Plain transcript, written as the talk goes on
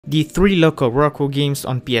The 3 Loco Roco games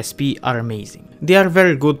on PSP are amazing. They are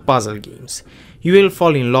very good puzzle games. You will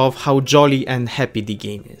fall in love how jolly and happy the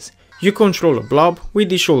game is. You control a blob with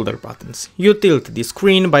the shoulder buttons. You tilt the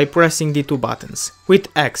screen by pressing the 2 buttons. With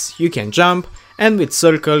X you can jump, and with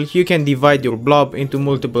circle you can divide your blob into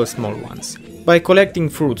multiple small ones. By collecting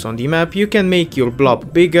fruits on the map you can make your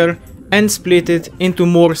blob bigger and split it into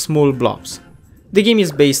more small blobs. The game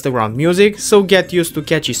is based around music, so get used to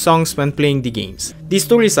catchy songs when playing the games. The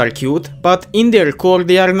stories are cute, but in their core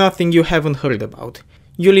they are nothing you haven't heard about.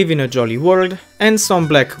 You live in a jolly world, and some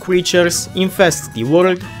black creatures infest the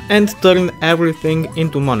world and turn everything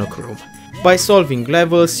into monochrome. By solving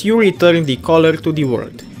levels you return the color to the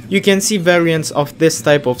world. You can see variants of this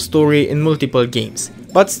type of story in multiple games.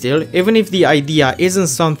 But still, even if the idea isn't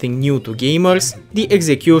something new to gamers, the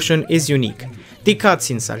execution is unique. The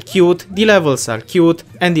cutscenes are cute, the levels are cute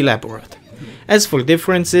and elaborate. As for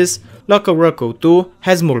differences, Loco Roco 2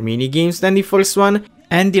 has more minigames than the first one,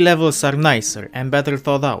 and the levels are nicer and better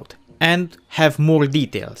thought out, and have more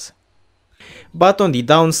details. But on the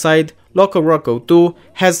downside, Loco Roco 2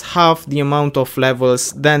 has half the amount of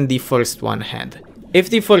levels than the first one had. If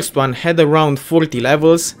the first one had around 40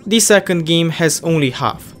 levels, the second game has only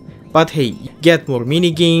half. But hey, get more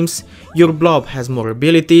minigames, your blob has more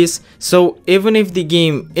abilities, so even if the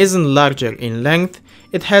game isn't larger in length,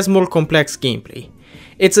 it has more complex gameplay.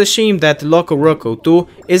 It's a shame that Loco Roco 2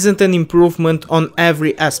 isn't an improvement on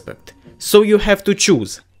every aspect, so you have to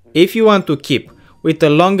choose if you want to keep with a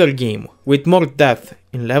longer game with more depth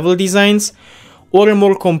in level designs, or a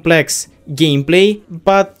more complex gameplay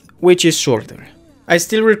but which is shorter. I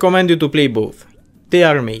still recommend you to play both, they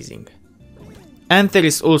are amazing. And there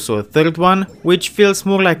is also a third one, which feels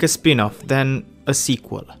more like a spin-off than a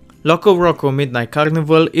sequel. Loco Roco Midnight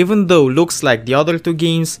Carnival, even though looks like the other 2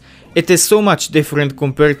 games, it is so much different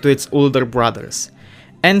compared to its older brothers.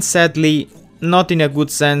 And sadly, not in a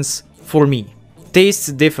good sense for me.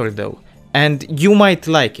 Tastes differ though, and you might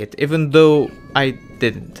like it, even though I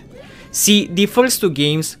didn't. See, the first 2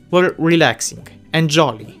 games were relaxing, and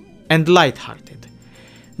jolly, and light-hearted.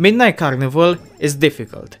 Midnight Carnival is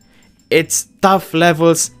difficult. Its tough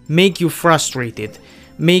levels make you frustrated,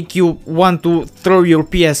 make you want to throw your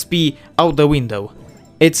PSP out the window.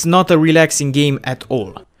 It's not a relaxing game at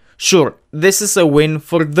all. Sure, this is a win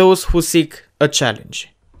for those who seek a challenge.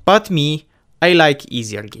 But me, I like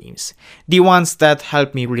easier games, the ones that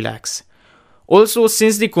help me relax. Also,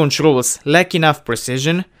 since the controls lack enough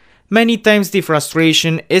precision, many times the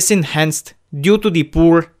frustration is enhanced due to the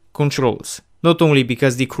poor controls, not only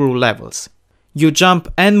because the cruel levels. You jump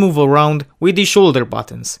and move around with the shoulder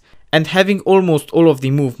buttons, and having almost all of the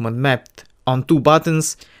movement mapped on 2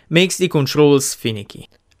 buttons makes the controls finicky.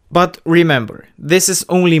 But remember, this is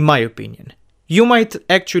only my opinion. You might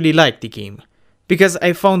actually like the game, because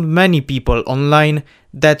I found many people online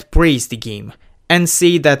that praise the game and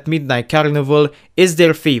say that Midnight Carnival is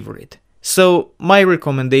their favorite, so my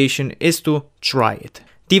recommendation is to try it.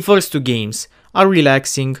 The first 2 games are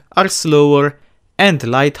relaxing, are slower and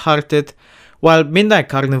light-hearted, while Midnight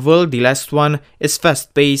Carnival, the last one, is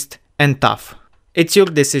fast-paced and tough. It's your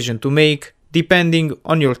decision to make, depending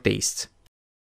on your tastes.